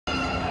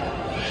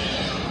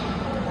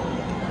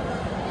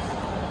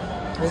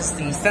This is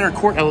the center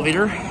court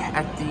elevator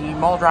at the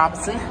Mall of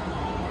Robinson.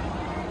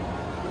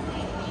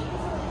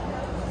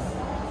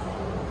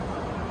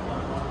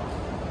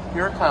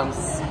 Here it comes.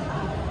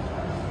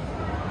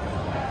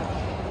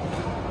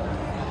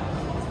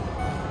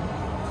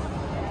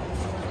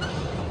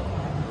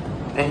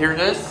 And here it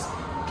is.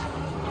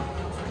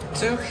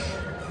 2.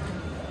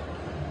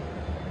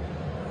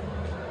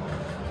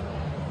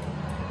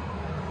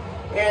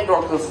 And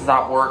door close does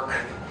not work.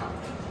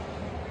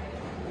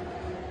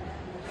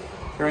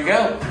 Here we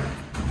go.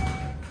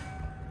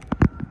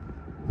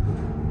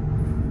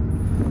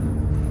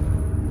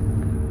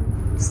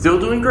 Still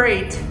doing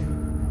great.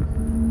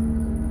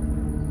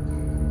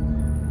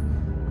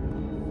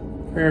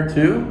 Here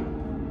 2.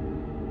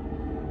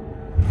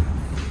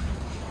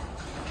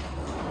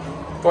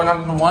 Going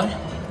on to 1.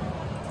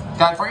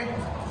 Got it for you?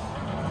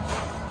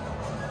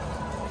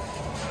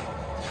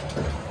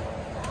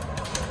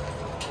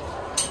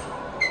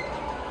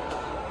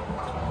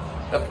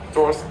 Yep,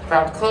 doors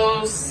about to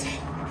close.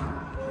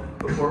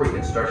 Before we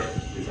get started,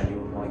 does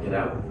anyone want to get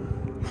out?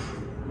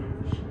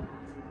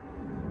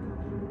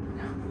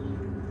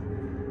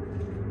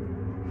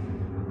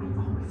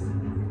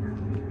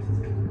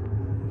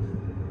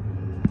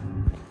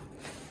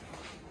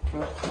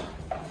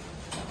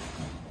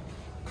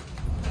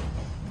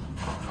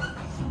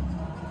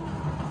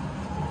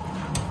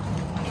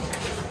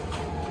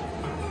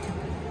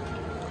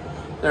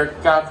 There,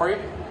 got it for you.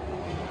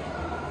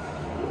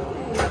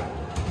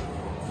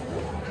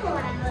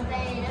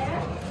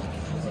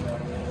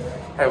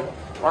 Hey,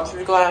 watch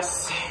your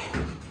glass.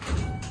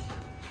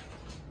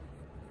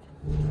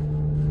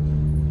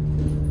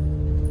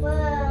 Whoa.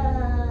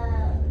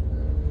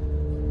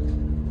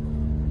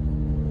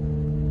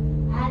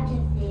 I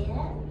can see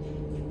it.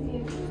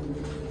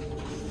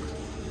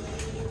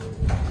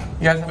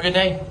 You guys have a good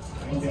day.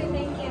 Thank you.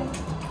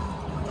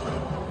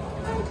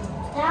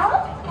 That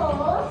was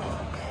cool.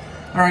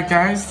 Alright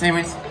guys,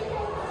 anyways,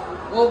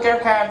 we'll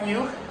get a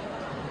view.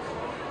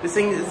 This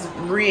thing is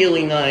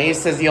really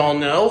nice, as you all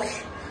know.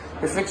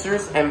 Your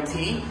fixture's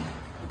empty.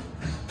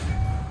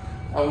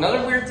 Oh,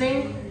 another weird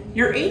thing,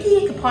 your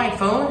ADA compliant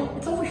phone,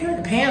 it's over here in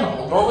the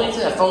panel. Normally it's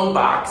in a phone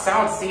box.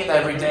 I don't see it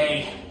every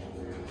day.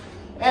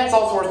 And it's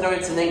also worth noting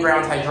it's an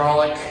Inground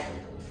hydraulic.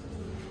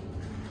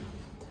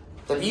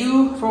 The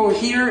view from over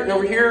here and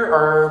over here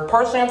are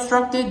partially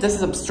obstructed. This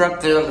is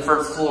obstructed on the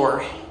first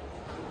floor.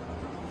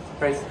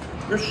 Right.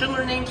 Your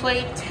Schindler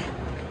nameplate.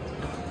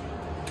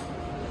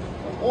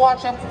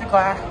 Watch out for the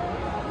glass.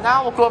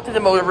 Now we'll go up to the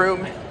motor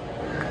room.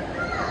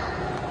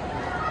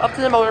 Up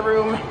to the motor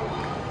room.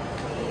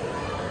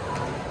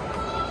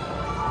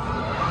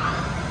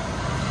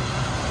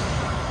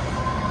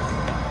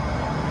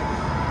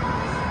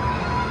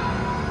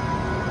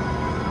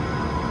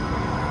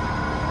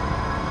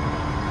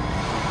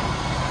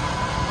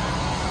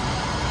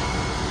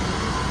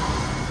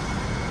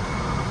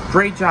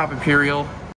 Great job, Imperial.